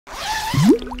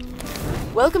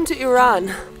Welcome to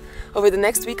Iran. Over the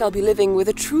next week I'll be living with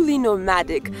a truly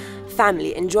nomadic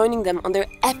family and joining them on their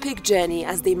epic journey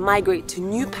as they migrate to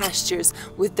new pastures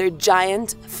with their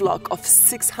giant flock of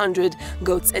 600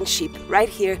 goats and sheep right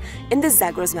here in the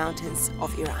Zagros Mountains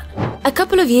of Iran. A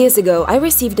couple of years ago, I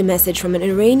received a message from an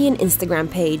Iranian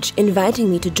Instagram page inviting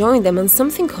me to join them on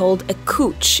something called a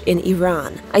couch in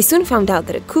Iran. I soon found out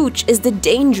that a couch is the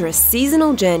dangerous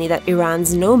seasonal journey that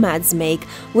Iran's nomads make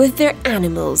with their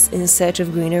animals in search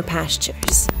of greener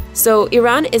pastures. So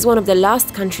Iran is one of the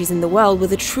last countries in the world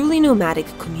with a truly nomadic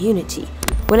community.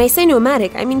 When I say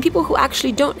nomadic, I mean people who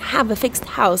actually don't have a fixed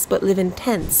house but live in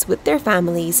tents with their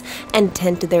families and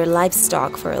tend to their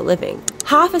livestock for a living.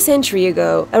 Half a century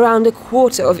ago, around a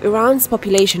quarter of Iran's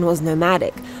population was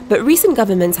nomadic, but recent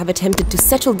governments have attempted to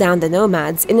settle down the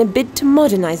nomads in a bid to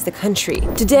modernize the country.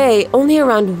 Today, only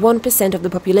around 1% of the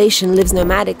population lives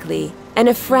nomadically, and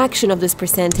a fraction of this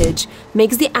percentage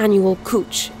makes the annual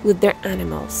couch with their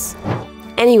animals.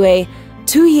 Anyway,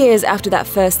 2 years after that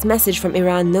first message from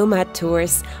IRANomad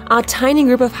Tours, our tiny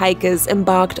group of hikers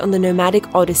embarked on the nomadic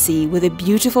odyssey with a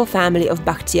beautiful family of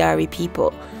Bakhtiari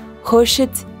people,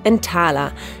 Khurshid and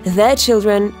Tala, their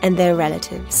children and their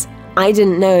relatives. I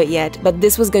didn't know it yet, but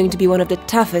this was going to be one of the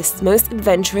toughest, most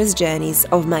adventurous journeys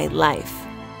of my life.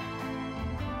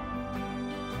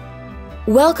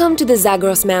 Welcome to the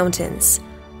Zagros Mountains.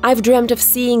 I've dreamt of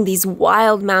seeing these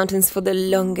wild mountains for the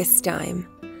longest time.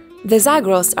 The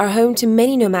Zagros are home to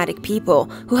many nomadic people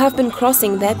who have been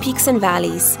crossing their peaks and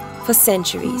valleys for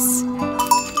centuries.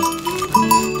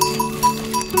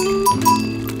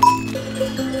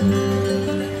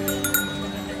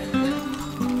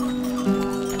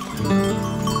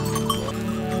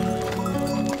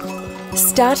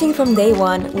 Starting from day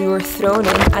one, we were thrown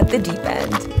in at the deep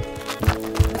end.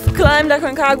 I've climbed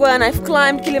Aconcagua and I've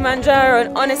climbed Kilimanjaro,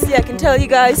 and honestly I can tell you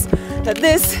guys that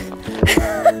this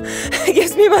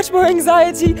gives me much more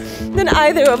anxiety than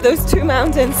either of those two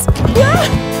mountains.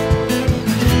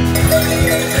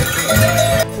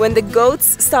 When the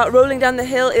goats start rolling down the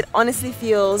hill, it honestly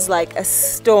feels like a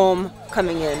storm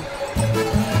coming in.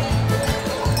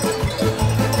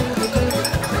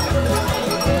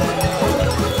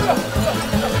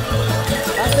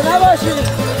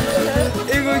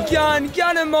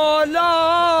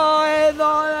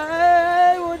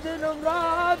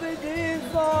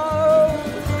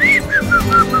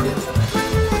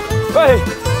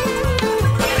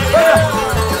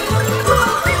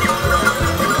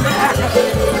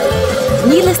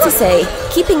 Needless to say,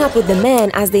 keeping up with the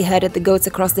men as they herded the goats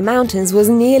across the mountains was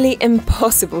nearly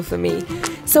impossible for me.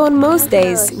 So on most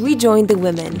days, we joined the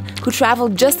women, who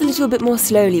traveled just a little bit more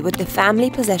slowly with the family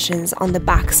possessions on the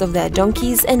backs of their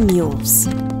donkeys and mules.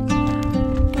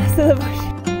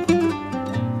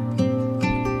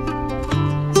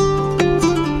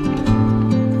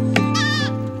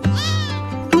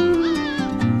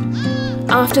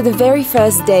 After the very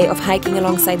first day of hiking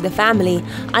alongside the family,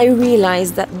 I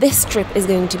realized that this trip is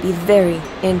going to be very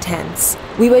intense.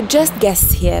 We were just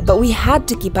guests here, but we had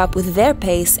to keep up with their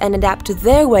pace and adapt to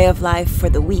their way of life for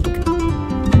the week.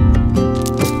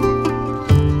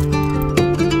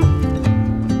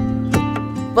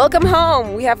 Welcome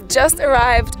home! We have just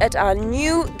arrived at our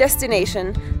new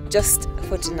destination just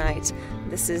for tonight.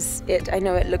 This is it. I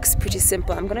know it looks pretty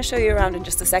simple. I'm going to show you around in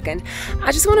just a second.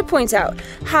 I just want to point out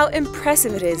how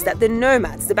impressive it is that the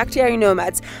nomads, the Bakhtiari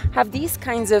nomads, have these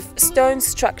kinds of stone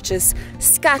structures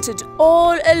scattered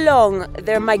all along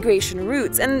their migration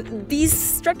routes. And these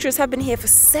structures have been here for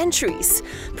centuries,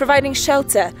 providing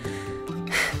shelter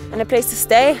and a place to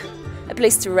stay, a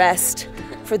place to rest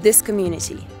for this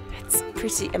community. It's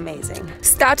pretty amazing.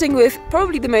 Starting with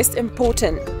probably the most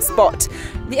important spot,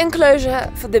 the enclosure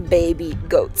for the baby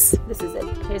goats. This is it.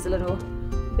 Here's a little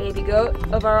baby goat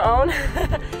of our own.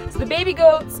 So the baby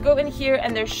goats go in here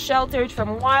and they're sheltered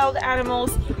from wild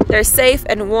animals. They're safe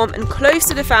and warm and close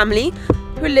to the family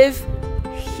who live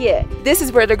here. This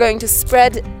is where they're going to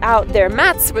spread out their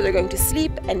mats, where they're going to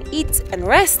sleep and eat and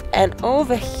rest. And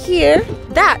over here,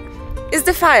 that is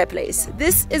the fireplace.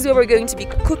 This is where we're going to be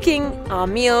cooking our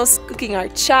meals, cooking our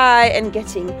chai and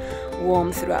getting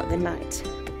warm throughout the night.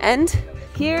 And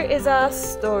here is our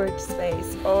storage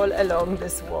space all along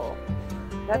this wall.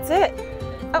 That's it.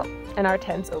 Oh, and our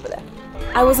tent's over there.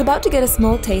 I was about to get a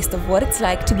small taste of what it's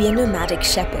like to be a nomadic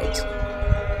shepherd.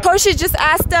 Khurshid just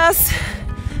asked us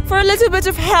for a little bit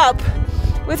of help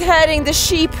with herding the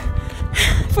sheep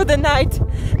for the night.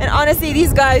 And honestly,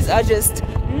 these guys are just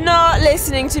not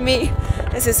listening to me.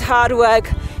 This is hard work.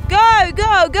 Go,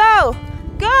 go, go,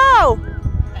 go!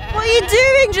 What are you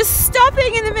doing? Just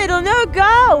stopping in the middle. No,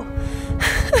 go!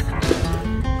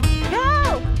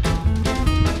 Go!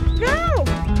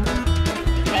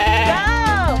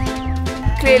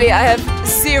 Clearly I have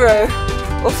zero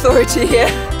authority here.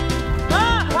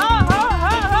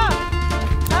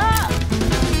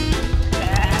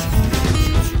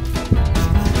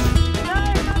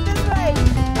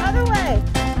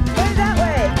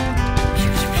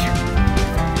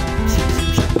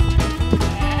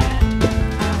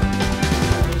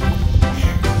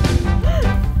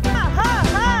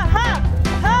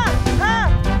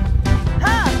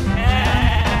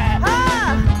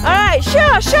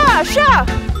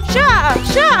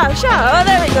 Sha.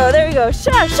 Oh, there we go.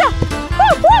 Sha.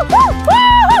 Woo, woo, woo,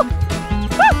 woo.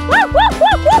 Woo, woo, woo,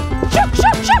 woo, woo. Sha.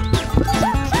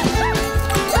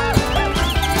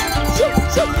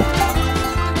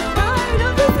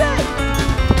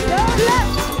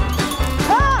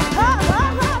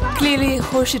 Clearly,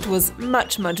 Khurshid was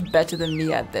much better than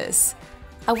me at this.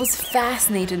 I was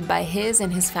fascinated by his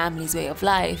and his family's way of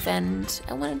life, and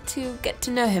I wanted to get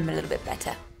to know him a little bit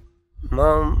better.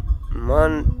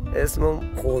 من اسمم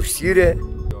خورشیده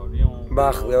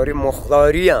بختیاری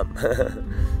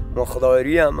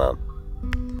مختاریم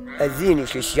از اینی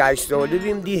که 6 ساله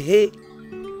بیم دیگه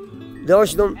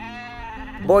داشتم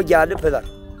با گله پدر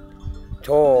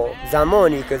تا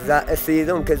زمانی که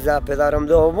استیدم که پدرم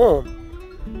دوم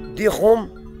دیخم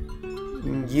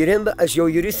گیرم به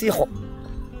اشیاگیری سیخم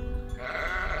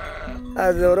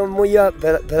از دارم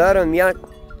پدرم یه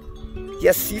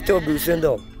 30 تا گوسن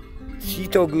دام 30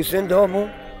 تا گوسن دامو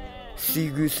 30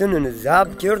 گوسن رو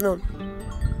ضبط کردم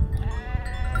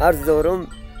هر دارم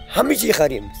همه چی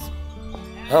خریم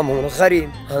هم اون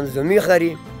خریم هم زمین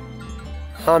خریم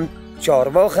هم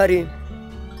چاروا خریم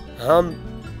هم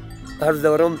هر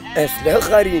دارم اسلحه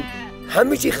خریم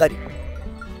همه چی خریم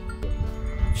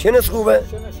شنس خوبه؟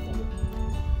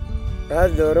 هر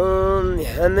دارم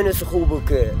همه نس خوبه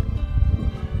که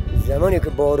زمانی که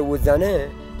بارو زنه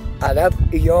علف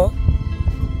یا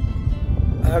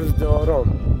هر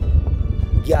دارم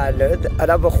گلد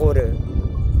علف بخوره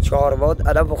چارواد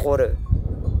علف بخوره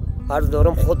هر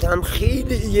دارم خودم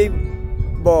خیلی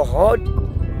باحال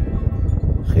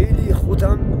خیلی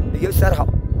خودم یه سرها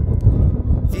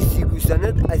سی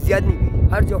گوسنت اذیت نمی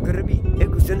هر جا که ربی یه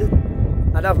گوسنت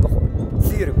علف بخور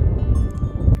سیر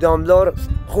دامدار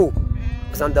خوب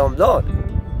اصلا دامدار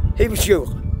هی بشیه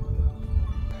بخور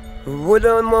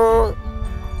ولی ما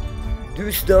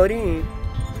دوست داریم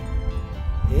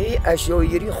هی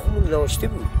اشیاگیری خون داشته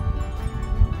بود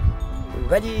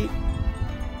ولی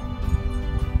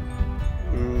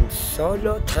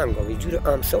سالا تنگاوی جور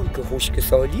امسال که خشک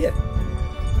سالیه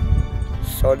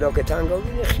سالا که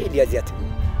تنگاوی خیلی اذیت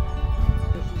بود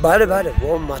بله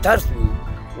و مترس بود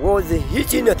واضح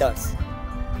هیچی نترس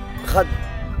فقط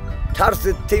ترس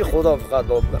تی خدا فقط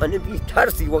بود من بی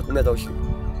ترسی بود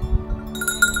نداشتیم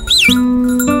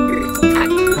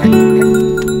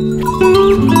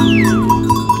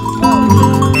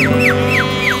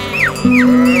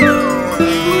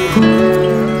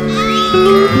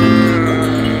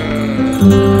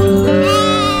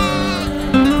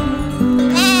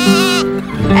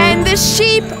And the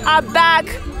sheep are back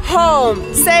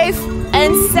home, safe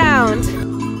and sound.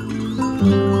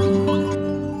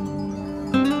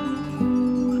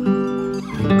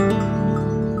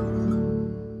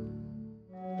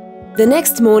 The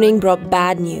next morning brought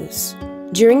bad news.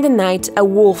 During the night, a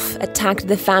wolf attacked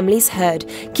the family's herd,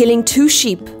 killing 2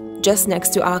 sheep just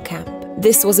next to our camp.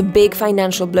 This was a big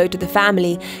financial blow to the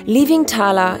family, leaving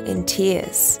Tala in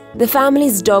tears. The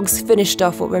family's dogs finished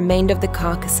off what remained of the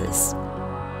carcasses.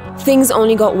 Things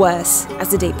only got worse as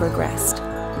the day progressed.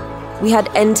 We had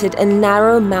entered a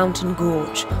narrow mountain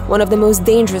gorge, one of the most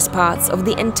dangerous parts of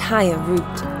the entire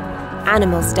route.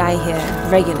 Animals die here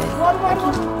regularly.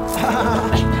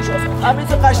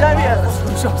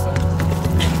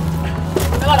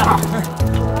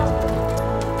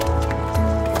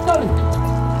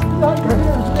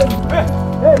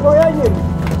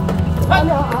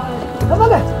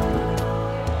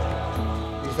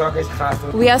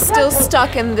 We are still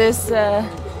stuck in this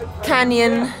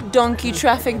canyon donkey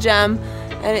traffic jam,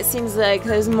 and it seems like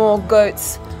there's more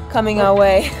goats coming our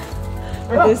way.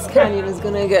 This canyon is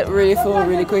gonna get really full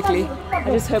really quickly.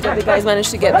 I just hope that the guys manage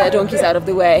to get their donkeys out of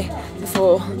the way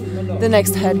before the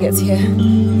next herd gets here.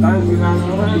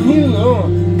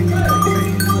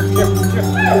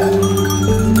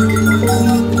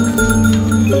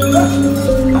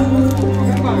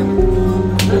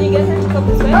 Can you get her to come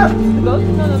this way? The goat?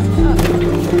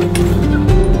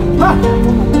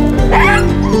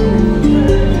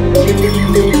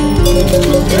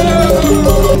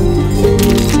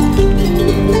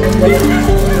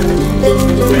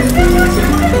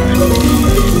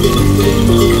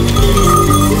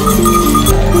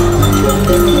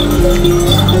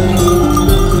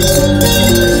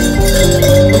 No,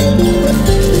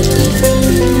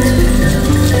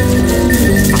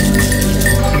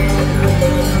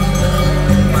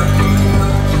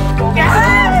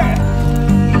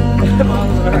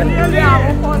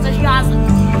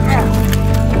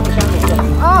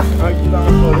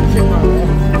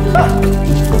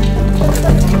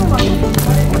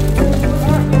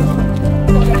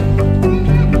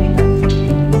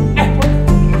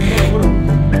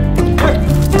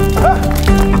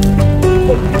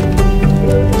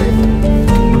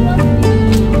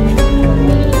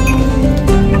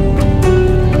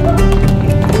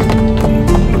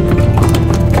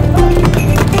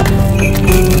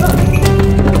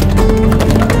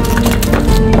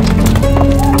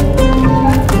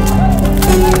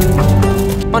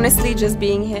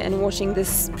 watching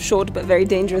this short but very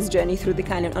dangerous journey through the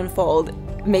canyon unfold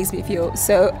makes me feel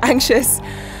so anxious.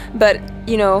 But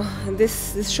you know,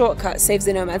 this shortcut saves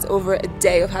the nomads over a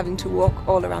day of having to walk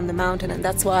all around the mountain, and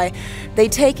that's why they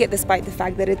take it, despite the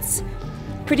fact that it's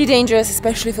pretty dangerous,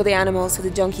 especially for the animals, for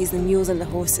the donkeys, the mules and the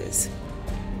horses.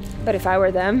 But if I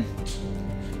were them,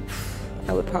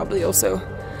 I would probably also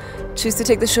choose to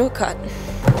take the shortcut.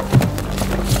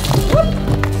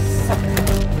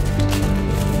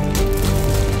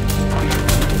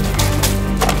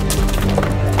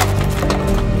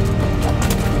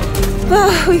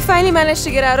 We finally managed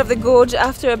to get out of the gorge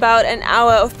after about an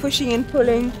hour of pushing and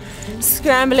pulling,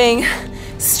 scrambling,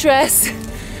 stress.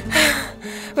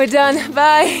 We're done.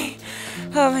 Bye.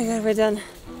 Oh my god, we're done.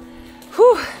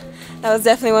 Whew. That was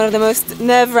definitely one of the most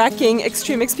nerve-wracking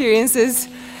extreme experiences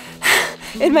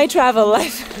in my travel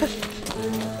life.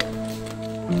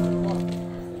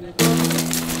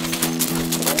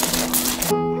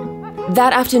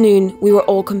 That afternoon, we were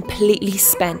all completely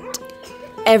spent.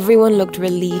 Everyone looked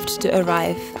relieved to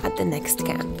arrive at the next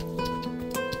camp.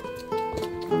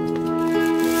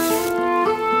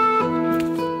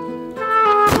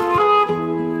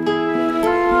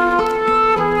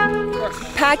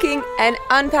 Packing and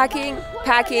unpacking,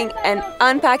 packing and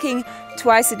unpacking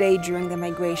twice a day during the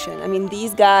migration. I mean,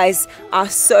 these guys are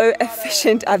so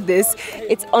efficient at this.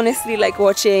 It's honestly like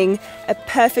watching a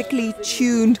perfectly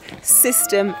tuned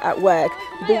system at work.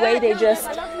 The way they just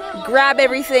grab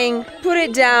everything, put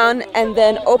it down, and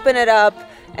then open it up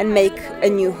and make a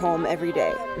new home every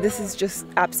day. This is just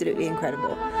absolutely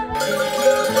incredible.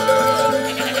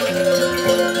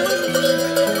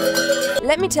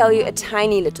 Let me tell you a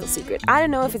tiny little secret. I don't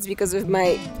know if it's because of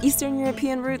my Eastern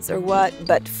European roots or what,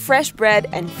 but fresh bread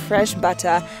and fresh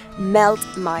butter melt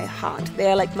my heart.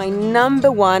 They are like my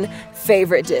 #1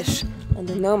 favorite dish. And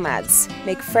the nomads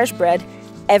make fresh bread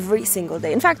every single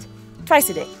day. In fact, twice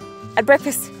a day. At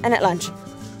breakfast and at lunch.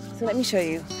 So let me show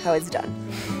you how it's done.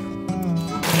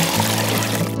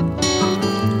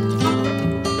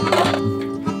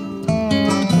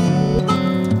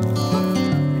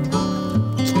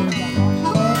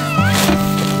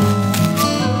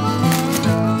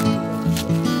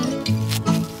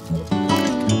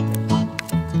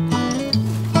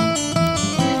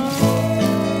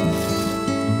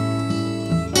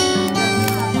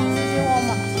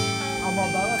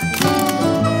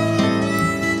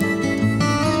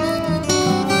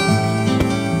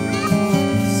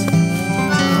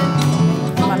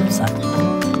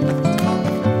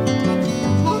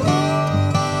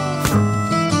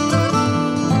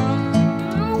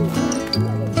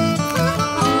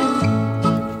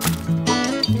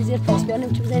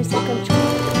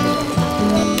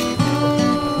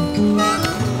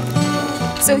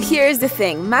 So here's the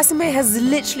thing, Massime has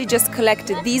literally just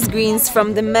collected these greens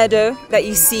from the meadow that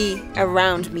you see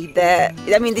around me there.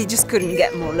 I mean, they just couldn't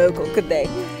get more local, could they?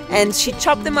 And she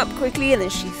chopped them up quickly and then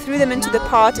she threw them into the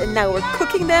pot, and now we're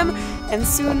cooking them, and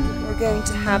soon we're going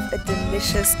to have a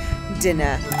delicious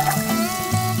dinner.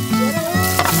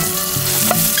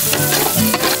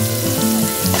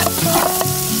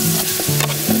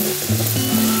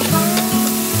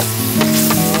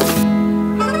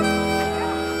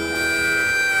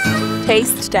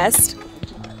 Taste test.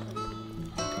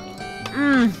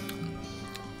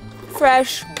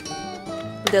 Fresh,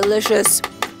 delicious,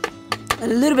 a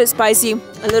little bit spicy,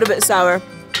 a little bit sour.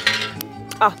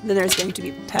 Ah, dinner is going to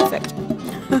be perfect.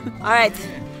 All right,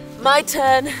 my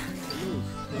turn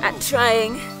at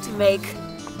trying to make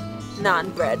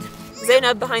naan bread.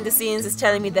 Zainab behind the scenes is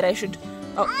telling me that I should...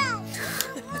 Oh.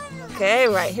 Okay,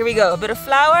 right, here we go. A bit of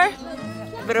flour,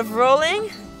 a bit of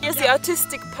rolling. Here's the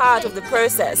artistic part of the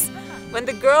process. When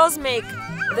the girls make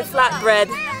the flatbread,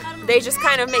 they just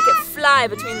kind of make it fly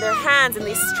between their hands and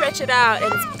they stretch it out,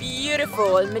 and it's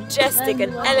beautiful and majestic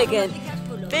and elegant.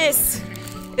 This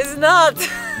is not.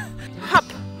 Hop.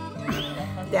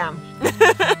 Damn.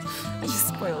 I just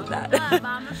spoiled that.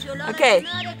 Okay,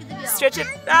 stretch it.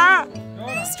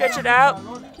 Stretch it out.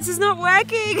 This is not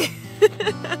working.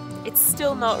 It's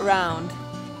still not round.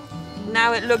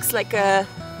 Now it looks like a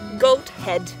goat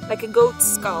head, like a goat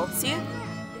skull. See it?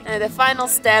 And the final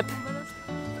step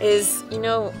is, you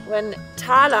know, when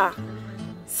Tala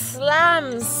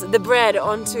slams the bread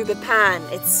onto the pan.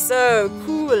 It's so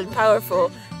cool and powerful,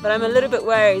 but I'm a little bit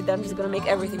worried that I'm just gonna make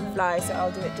everything fly, so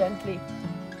I'll do it gently.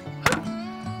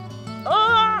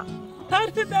 Oh! How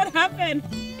did that happen?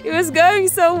 It was going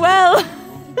so well.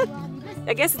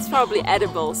 I guess it's probably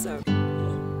edible, so.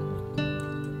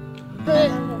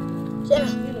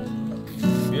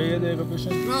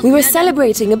 We were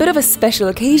celebrating a bit of a special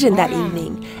occasion that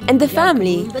evening, and the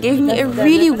family gave me a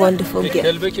really wonderful gift.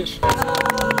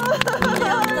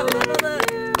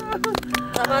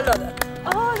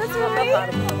 Oh, that's right.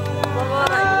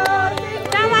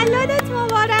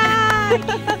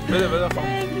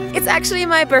 It's actually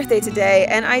my birthday today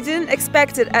and I didn't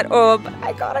expect it at all, but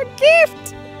I got a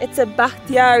gift. It's a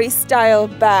Bakhtiari style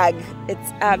bag.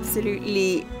 It's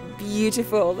absolutely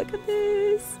beautiful. Look at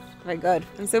this. Oh my God,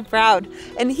 I'm so proud.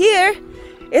 And here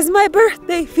is my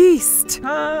birthday feast.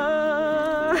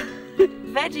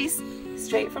 Veggies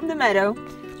straight from the meadow.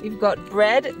 We've got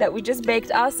bread that we just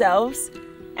baked ourselves.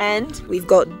 And we've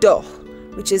got dough,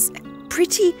 which is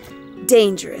pretty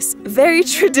dangerous, very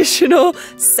traditional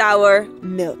sour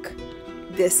milk.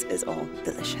 This is all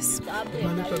delicious.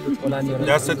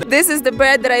 This is the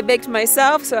bread that I baked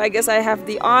myself, so I guess I have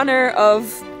the honor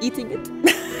of eating it.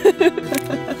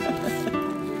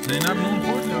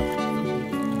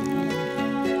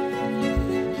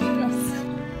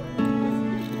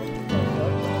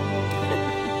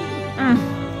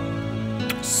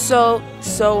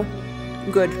 So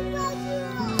good.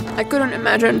 I couldn't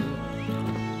imagine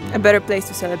a better place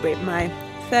to celebrate my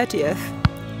 30th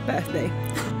birthday.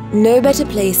 No better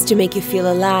place to make you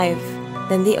feel alive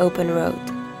than the open road.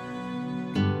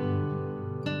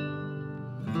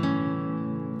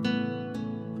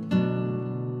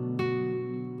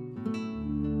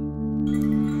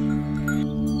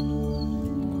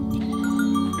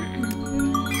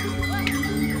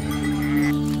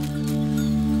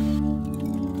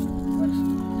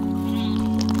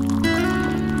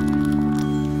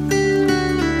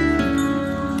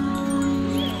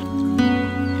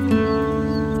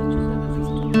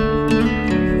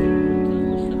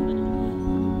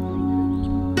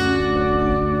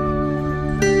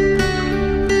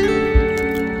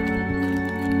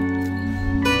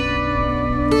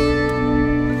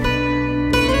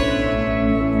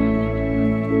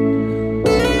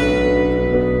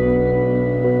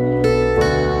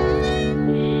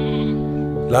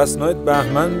 Last night,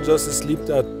 Bahman just slept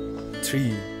at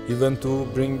 3. He went to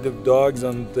bring the dogs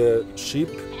and the sheep,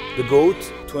 the goat.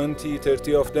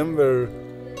 20-30 of them were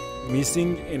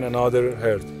missing in another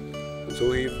herd.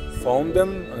 So he found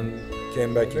them and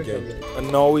came back again.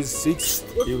 And now he's 6,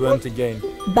 he went again.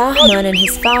 Bahman and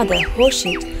his father,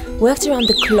 Horshit, worked around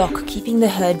the clock keeping the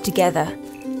herd together.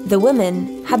 The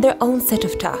women had their own set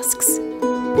of tasks.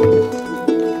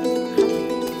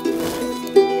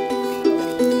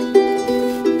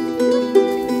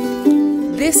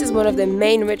 This is one of the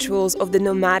main rituals of the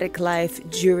nomadic life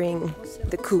during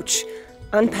the couch.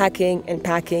 Unpacking and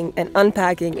packing and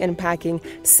unpacking and packing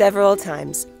several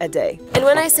times a day. And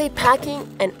when I say packing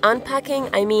and unpacking,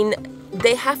 I mean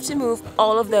they have to move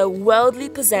all of their worldly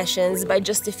possessions by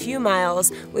just a few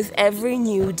miles with every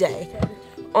new day.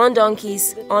 On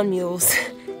donkeys, on mules,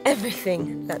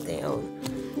 everything that they own.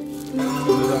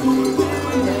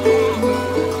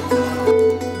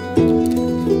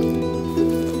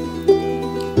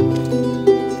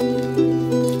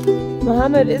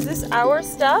 Mohammed, is this our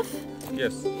stuff?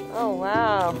 Yes. Oh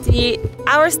wow.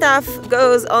 Our stuff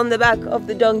goes on the back of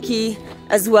the donkey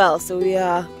as well, so we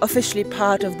are officially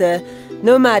part of the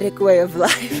nomadic way of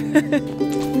life.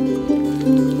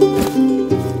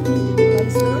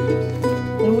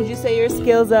 And would you say your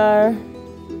skills are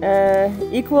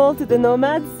equal to the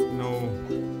nomads? No,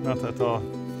 not at all.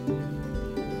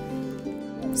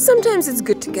 Sometimes it's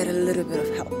good to get a little bit of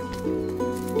help.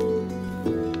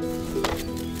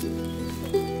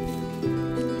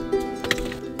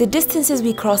 The distances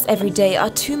we cross every day are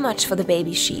too much for the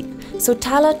baby sheep, so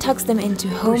Tala tucks them into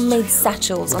homemade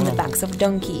satchels on the backs of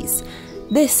donkeys.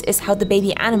 This is how the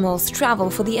baby animals travel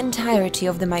for the entirety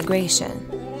of the migration.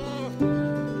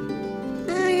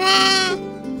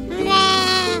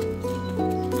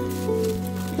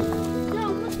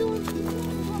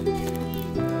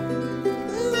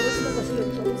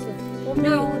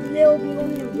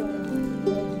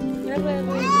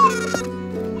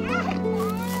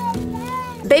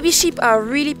 Baby sheep are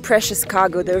really precious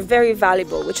cargo. They're very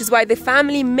valuable, which is why the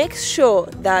family makes sure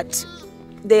that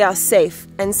they are safe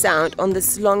and sound on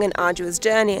this long and arduous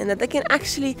journey and that they can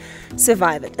actually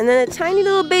survive it. And then the tiny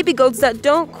little baby goats that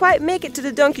don't quite make it to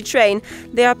the donkey train,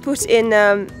 they are put in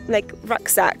like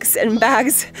rucksacks and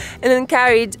bags and then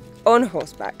carried on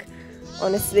horseback.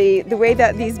 Honestly, the way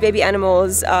that these baby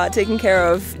animals are taken care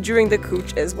of during the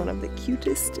couch is one of the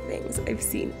cutest things I've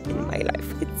seen in my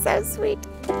life. It's so sweet.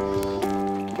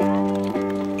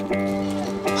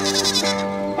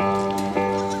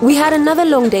 We had another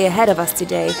long day ahead of us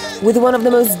today, with one of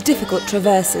the most difficult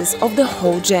traverses of the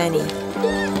whole journey.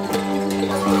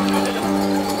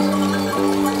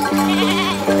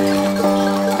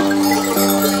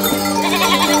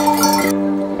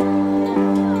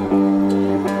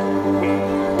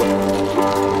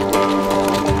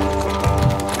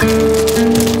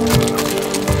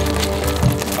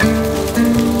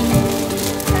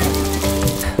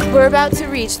 We're about to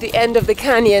reach the end of the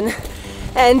canyon,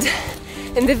 and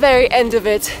in the very end of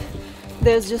it,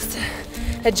 there's just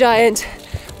a giant,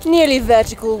 nearly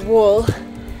vertical wall,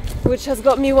 which has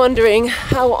got me wondering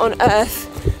how on earth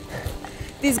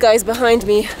these guys behind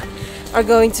me are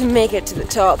going to make it to the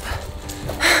top.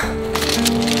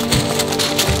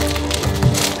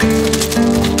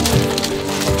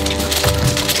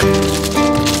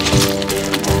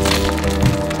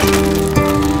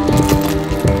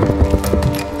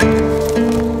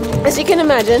 As you can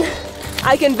imagine,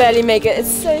 I can barely make it.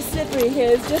 It's so slippery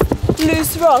here, it's just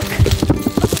loose rock.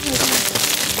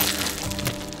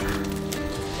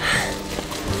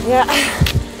 Yeah,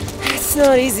 it's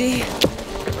not easy.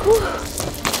 Whew.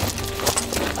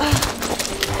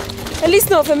 At least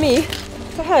not for me.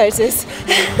 For her it is.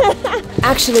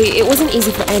 Actually, it wasn't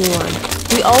easy for anyone.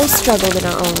 We all struggled in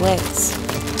our own ways.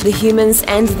 The humans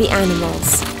and the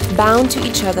animals, bound to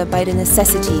each other by the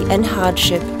necessity and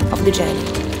hardship of the journey.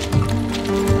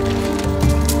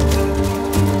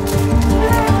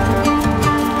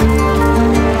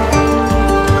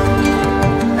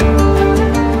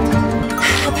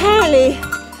 Apparently,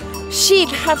 sheep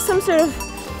have some sort of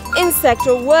insect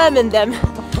or worm in them.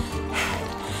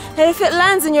 And if it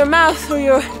lands in your mouth or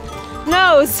your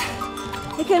nose,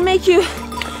 it can make you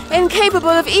incapable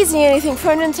of eating anything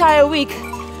for an entire week,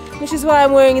 which is why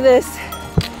I'm wearing this.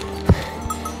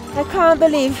 I can't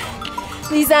believe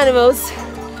these animals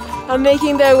are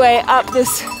making their way up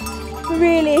this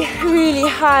really, really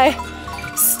high,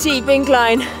 steep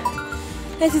incline.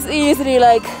 This is easily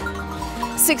like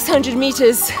 600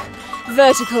 meters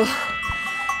vertical.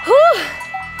 Whew.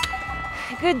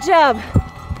 Good job.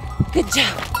 Good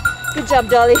job. Good job,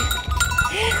 Dolly.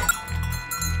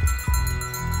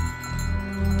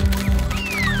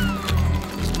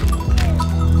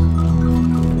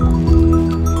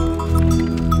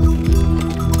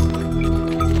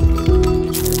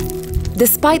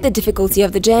 Despite the difficulty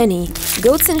of the journey,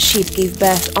 goats and sheep gave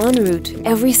birth en route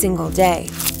every single day.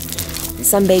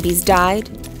 Some babies died,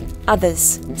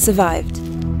 others survived.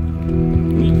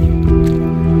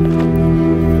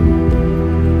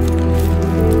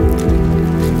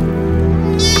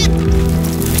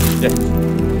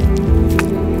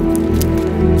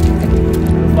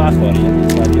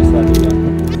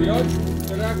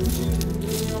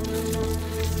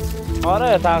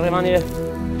 آره تقریبا یه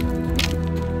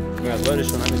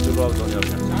مقدارشون همین تو راه دنیا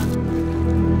بیان.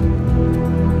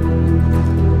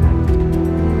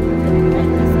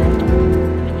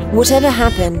 Whatever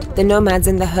happened, the nomads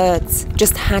and the herds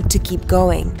just had to keep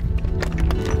going.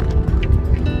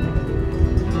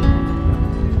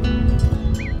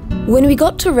 When we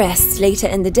got to rest later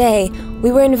in the day,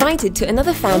 we were invited to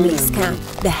another family's camp.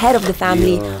 The head of the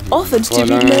family offered to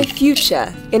read my future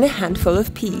in a handful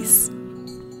of peas.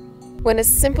 When a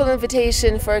simple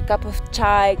invitation for a cup of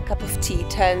chai, cup of tea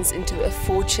turns into a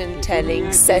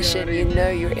fortune-telling session, you know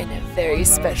you're in a very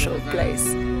special place.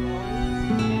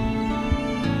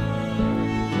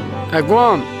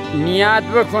 اقوام نیت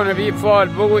بکنه بی فال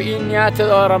بگو این نیت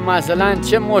دارم مثلا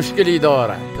چه مشکلی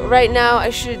داره. Right now I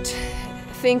should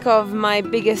think of my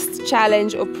biggest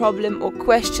challenge or problem or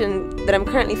question that I'm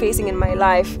currently facing in my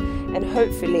life, and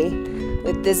hopefully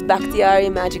with this Bakhtiari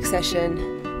magic session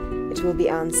it will be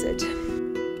answered.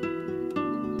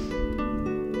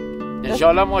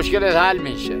 انشالله مشکلت حل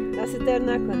میشه. دست درد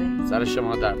نکنه. سر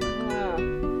شما درد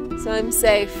نکنه. So I'm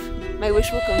safe. My wish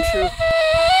will come true.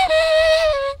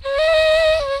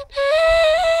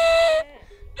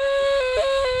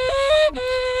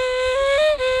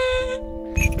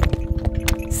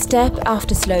 Step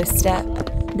after slow step,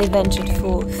 they ventured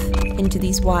forth into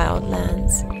these wild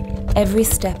lands, every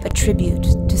step a tribute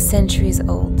to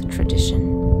centuries-old tradition.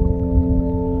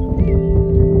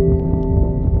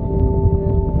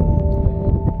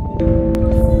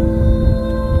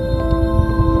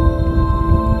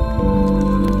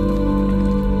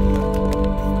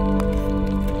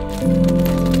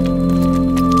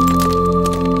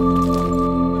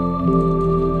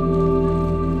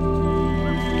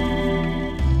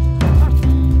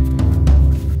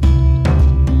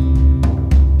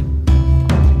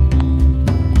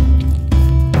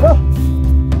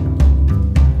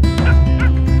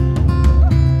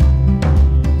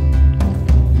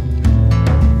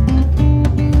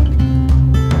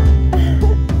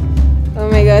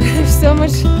 There's so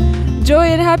much joy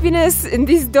and happiness in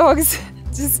these dogs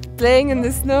just playing in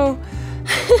the snow.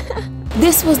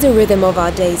 This was the rhythm of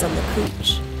our days on the couch.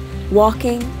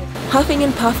 Walking, huffing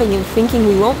and puffing and thinking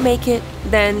we won't make it,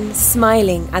 then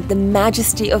smiling at the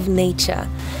majesty of nature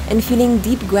and feeling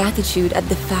deep gratitude at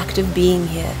the fact of being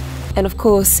here. And of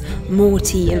course, more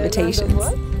tea invitations.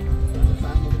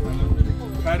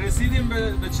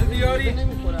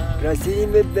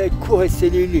 رسیدیم به کوه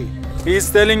سلیلی.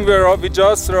 He's telling we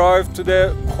just arrived to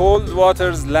the cold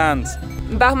waters land.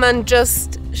 Bahman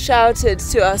just shouted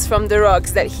to us from the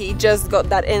rocks that he just got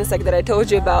that insect that I told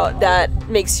you about that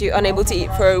makes you unable to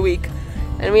eat for a week.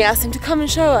 And we asked him to come and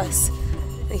show us.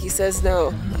 And he says,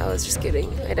 no, I was just kidding.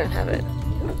 I don't have it.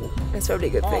 That's probably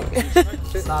a good thing.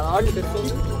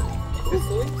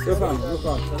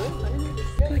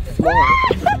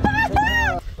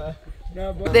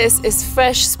 This is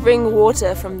fresh spring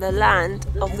water from the land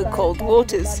of the cold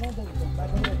waters.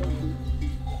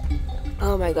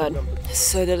 Oh my god, it's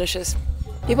so delicious.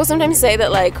 People sometimes say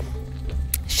that like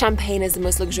champagne is the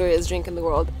most luxurious drink in the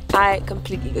world. I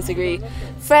completely disagree.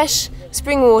 Fresh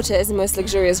spring water is the most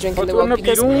luxurious drink in the world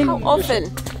because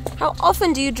how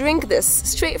often do you drink this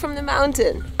straight from the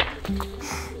mountain?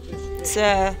 It's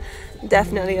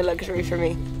definitely a luxury for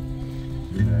me.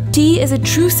 Tea is a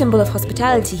true symbol of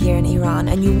hospitality here in Iran,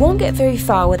 and you won't get very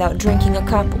far without drinking a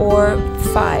cup or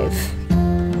 5.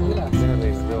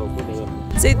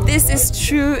 So this is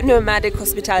true nomadic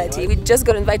hospitality. We just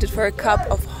got invited for a cup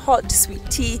of hot sweet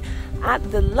tea at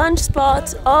the lunch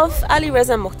spot of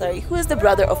Alexandre Mutran, who is the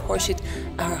brother of Khurshid,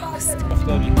 our host.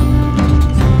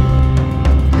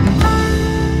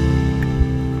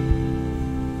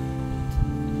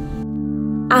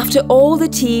 After all the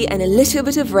tea and a little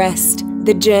bit of rest,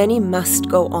 the journey must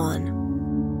go on.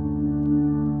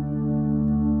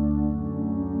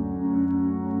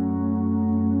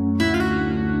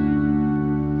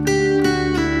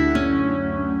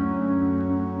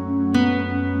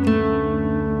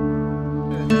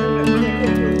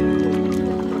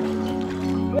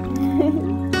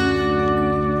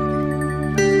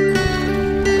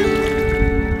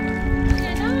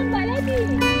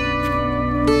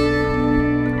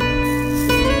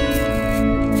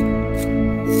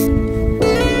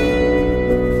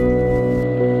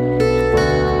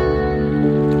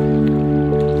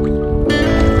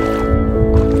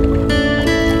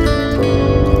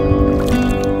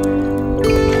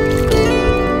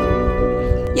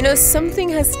 Something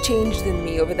has changed in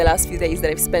me over the last few days that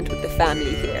I've spent with the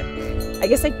family here. I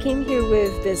guess I came here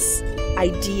with this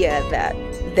idea that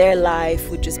their life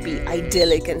would just be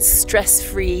idyllic and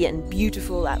stress-free and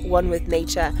beautiful at one with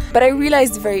nature. But I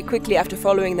realized very quickly after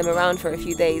following them around for a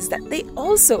few days that they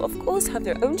also, of course, have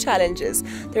their own challenges,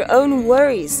 their own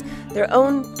worries, their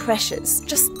own pressures,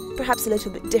 just perhaps a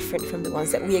little bit different from the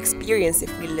ones that we experience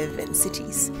if we live in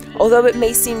cities. Although it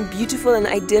may seem beautiful and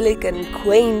idyllic and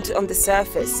quaint on the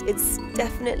surface, it's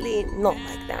definitely not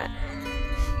like that.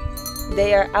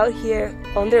 They are out here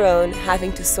on their own,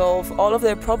 having to solve all of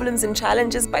their problems and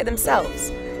challenges by themselves.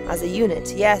 As a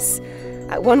unit, yes.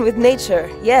 At one with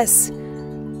nature, yes.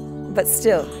 But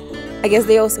still, I guess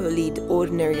they also lead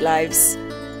ordinary lives,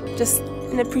 just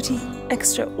in a pretty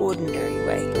extraordinary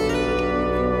way.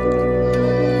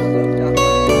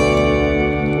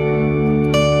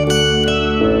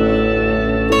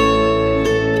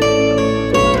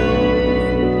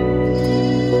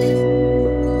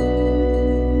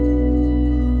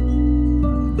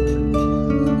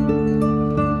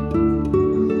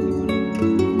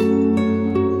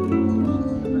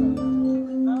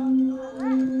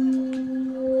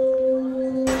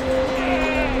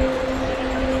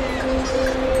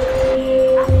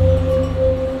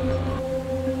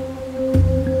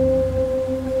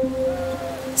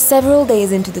 Several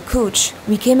days into the couch,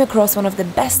 we came across one of the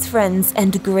best friends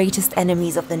and greatest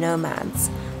enemies of the nomads,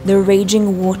 the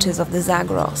raging waters of the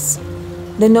Zagros.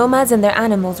 The nomads and their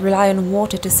animals rely on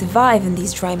water to survive in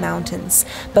these dry mountains,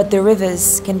 but the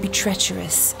rivers can be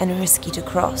treacherous and risky to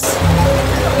cross.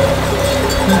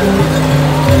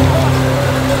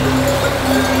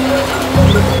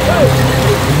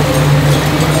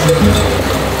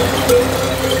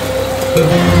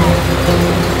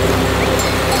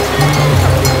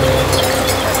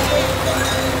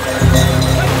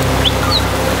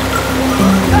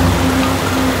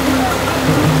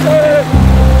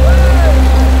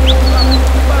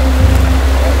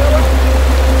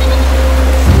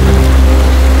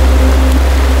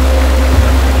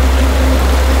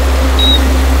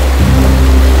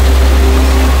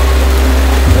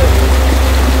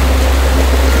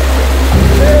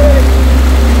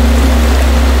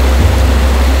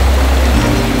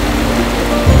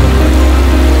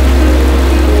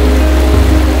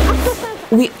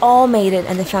 We all made it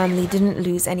and the family didn't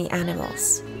lose any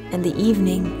animals. And the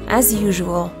evening, as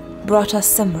usual, brought us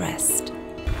some rest.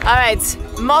 Alright,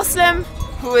 Muslim,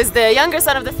 who is the younger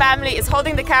son of the family, is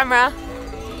holding the camera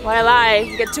while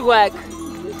I get to work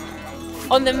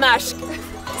on the mashk.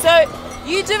 So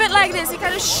you do it like this, you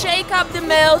kind of shake up the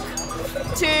milk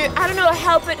to, I don't know,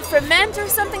 help it ferment or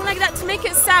something like that, to make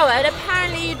it sour. And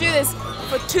apparently you do this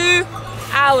for 2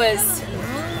 hours.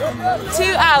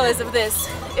 2 hours of this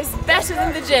is better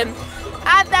than the gym.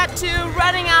 Add that to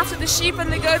running after the sheep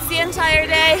and the goats the entire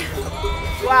day.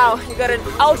 Wow, you got an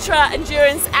ultra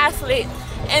endurance athlete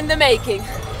in the making.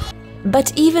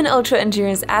 But even ultra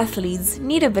endurance athletes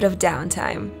need a bit of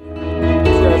downtime.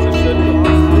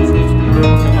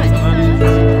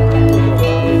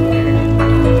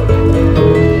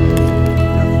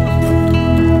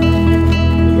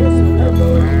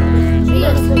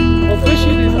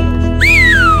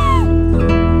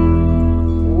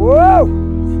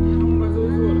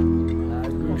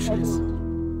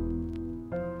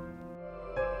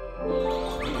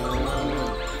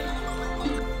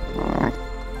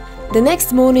 The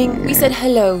next morning, we said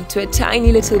hello to a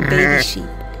tiny little baby sheep.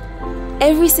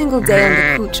 Every single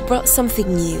day on the cooch brought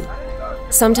something new.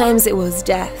 Sometimes it was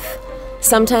death,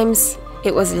 sometimes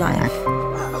it was life.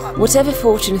 Whatever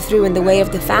fortune threw in the way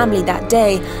of the family that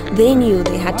day, they knew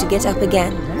they had to get up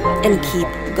again and keep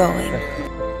going.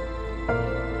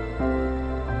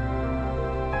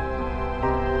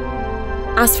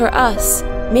 As for us,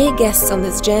 mere guests on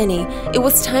this journey, it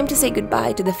was time to say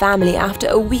goodbye to the family after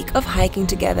a week of hiking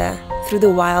together through the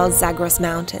wild Zagros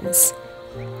Mountains.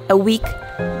 A week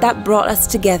that brought us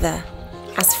together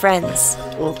as friends,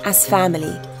 as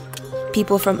family,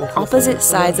 people from opposite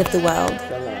sides of the world,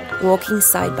 walking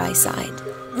side by side.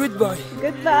 Goodbye.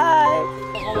 Goodbye.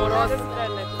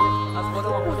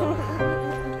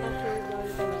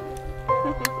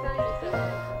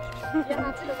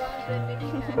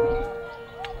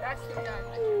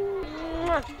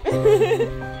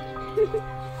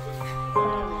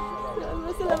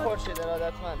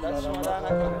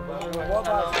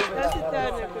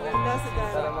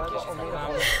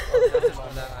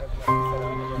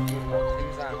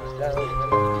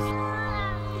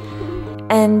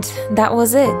 And that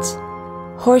was it.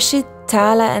 Khurshid,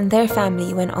 Tala and their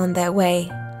family went on their way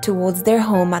towards their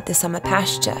home at the summer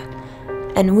pasture.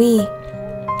 And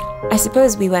I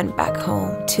suppose we went back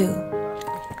home too.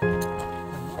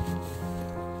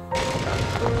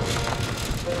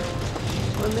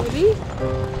 Maybe?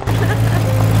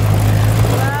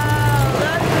 Wow,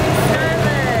 that's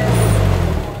nervous.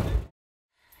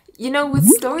 You know, with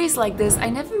stories like this, I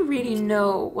never really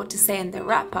know what to say in the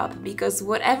wrap-up, because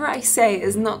whatever I say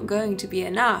is not going to be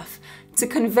enough to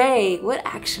convey what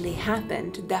actually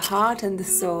happened, the heart and the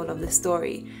soul of the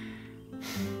story.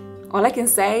 All I can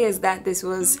say is that this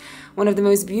was one of the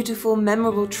most beautiful,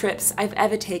 memorable trips I've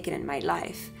ever taken in my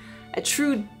life. A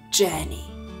true journey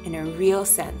in a real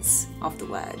sense of the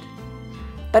word.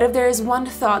 But if there is one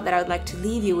thought that I would like to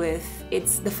leave you with,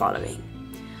 it's the following.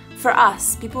 For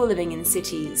us, people living in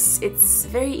cities, it's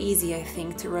very easy, I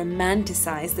think, to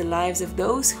romanticize the lives of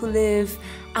those who live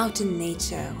out in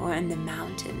nature or in the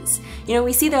mountains. You know,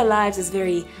 we see their lives as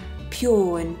very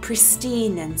pure and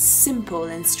pristine and simple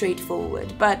and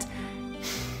straightforward. But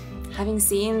having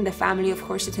seen the family of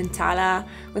Khurshid and Tala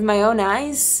with my own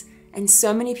eyes, and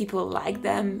so many people like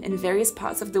them in various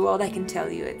parts of the world, I can tell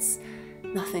you it's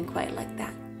nothing quite like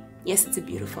that. Yes, it's a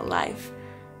beautiful life,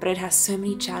 but it has so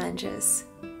many challenges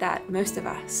that most of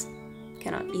us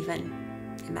cannot even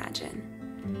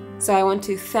imagine. So I want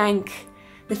to thank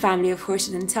the family of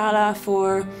Khurshid and Tala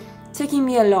for taking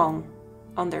me along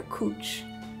on their cooch.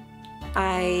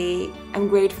 I am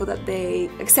grateful that they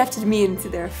accepted me into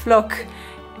their flock,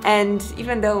 and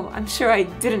even though I'm sure I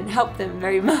didn't help them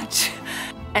very much,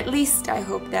 at least I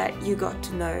hope that you got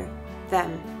to know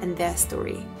them and their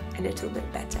story a little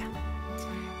bit better.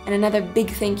 And another big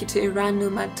thank you to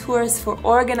IRANomad Tours for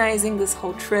organizing this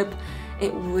whole trip.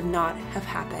 It would not have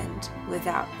happened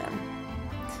without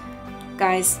them.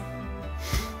 Guys,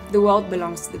 the world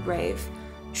belongs to the brave,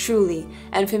 truly.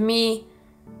 And for me,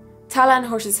 Tala and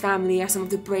Khurshid's family are some of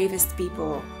the bravest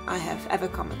people I have ever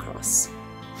come across.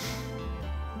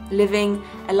 Living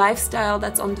a lifestyle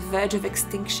that's on the verge of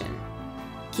extinction,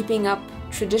 keeping up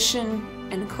tradition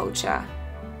and culture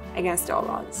against all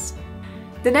odds.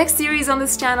 The next series on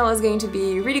this channel is going to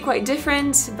be really quite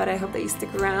different, but I hope that you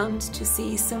stick around to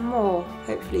see some more,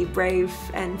 hopefully brave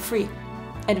and free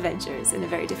adventures in a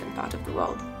very different part of the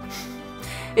world.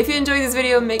 If you enjoyed this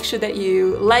video, make sure that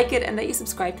you like it and that you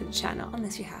subscribe to the channel,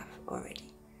 unless you have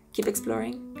already. Keep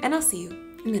exploring, and I'll see you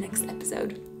in the next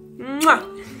episode. Mwah!